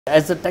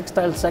As a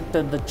textile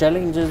sector, the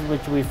challenges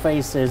which we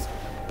face is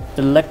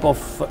the lack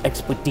of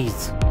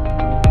expertise.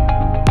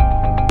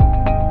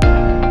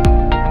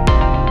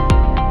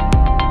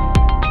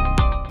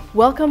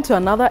 Welcome to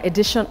another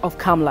edition of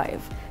KAM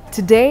Live.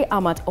 Today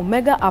I'm at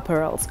Omega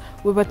Apparels.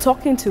 We were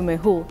talking to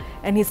Mehul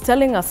and he's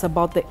telling us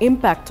about the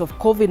impact of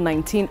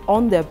COVID-19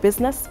 on their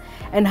business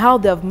and how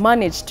they've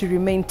managed to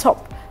remain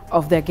top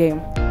of their game.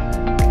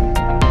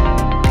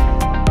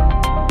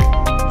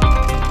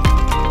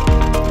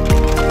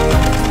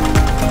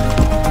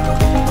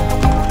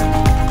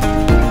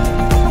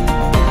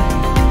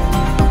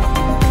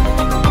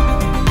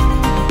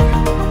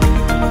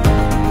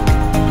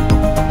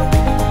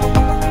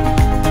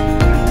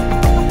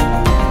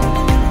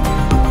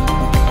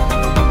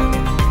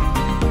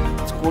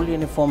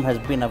 Uniform has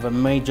been a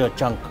major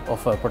chunk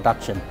of our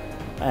production,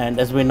 and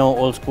as we know,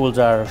 all schools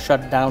are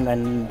shut down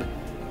and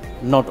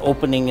not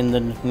opening in the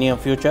near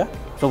future,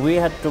 so we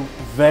had to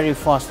very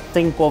fast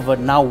think over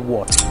now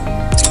what.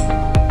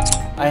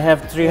 I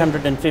have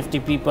 350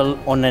 people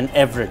on an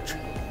average,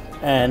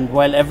 and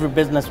while every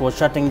business was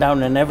shutting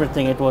down and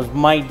everything, it was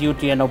my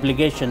duty and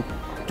obligation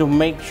to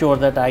make sure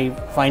that I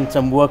find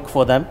some work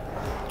for them,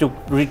 to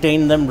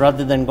retain them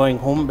rather than going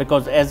home,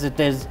 because as it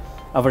is,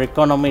 our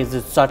economy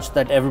is such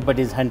that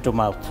everybody is hand to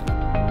mouth.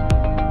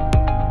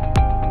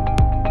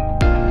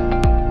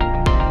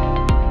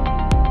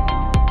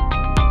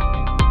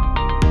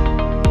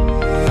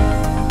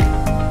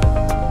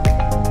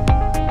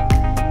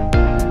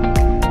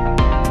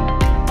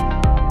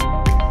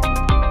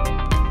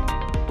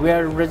 We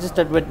are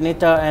registered with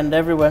NITA and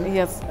everyone.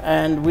 Yes.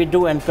 And we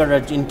do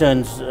encourage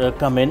interns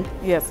come in.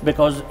 Yes.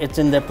 Because it's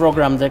in their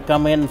program. They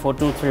come in for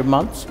 2-3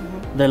 months.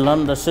 They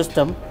learn the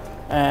system.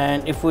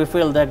 And if we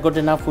feel they're good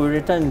enough, we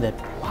return them.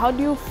 How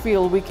do you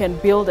feel we can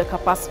build the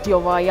capacity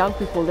of our young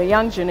people, the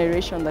young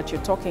generation that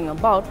you're talking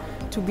about,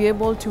 to be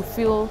able to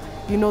feel,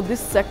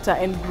 this sector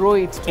and grow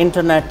it?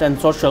 Internet and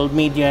social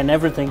media and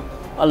everything,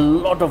 a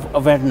lot of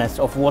awareness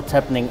of what's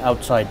happening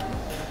outside.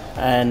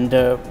 And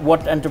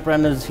what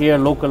entrepreneurs here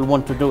local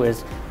want to do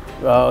is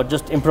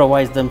just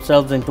improvise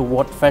themselves into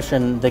what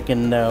fashion they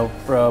can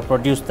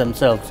produce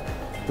themselves.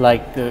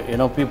 Like,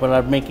 people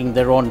are making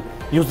their own,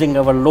 using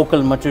our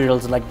local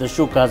materials like the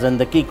shukas and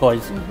the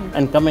kikois,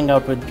 and coming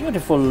out with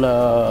beautiful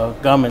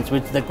garments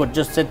which they could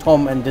just sit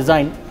home and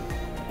design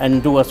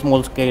and do a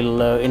small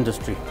scale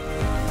industry.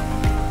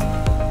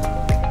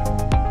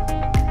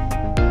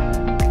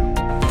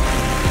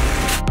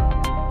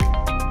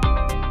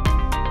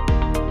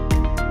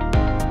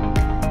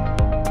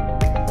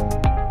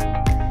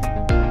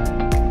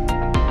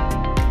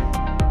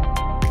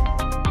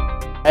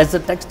 As a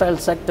textile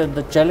sector,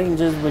 the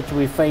challenges which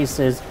we face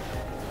is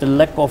the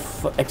lack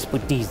of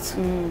expertise.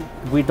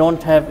 We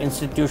don't have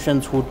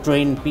institutions who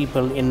train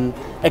people in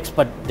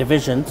expert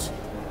divisions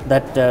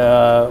that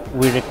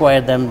we require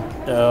them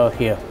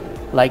here.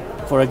 Like,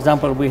 for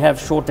example, we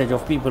have shortage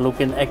of people who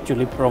can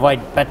actually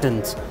provide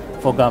patterns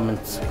for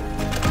garments.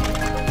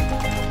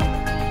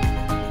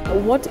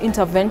 What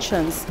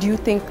interventions do you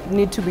think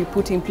need to be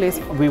put in place?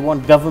 We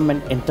want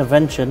government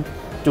intervention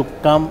to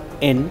come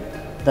in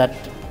that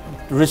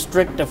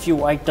restrict a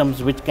few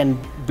items which can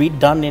be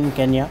done in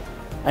Kenya,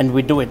 and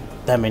we do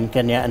them in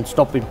Kenya and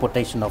stop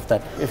importation of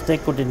that. If they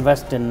could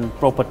invest in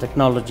proper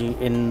technology,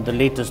 in the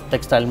latest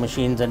textile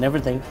machines and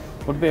everything,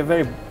 would be a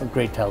very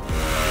great help.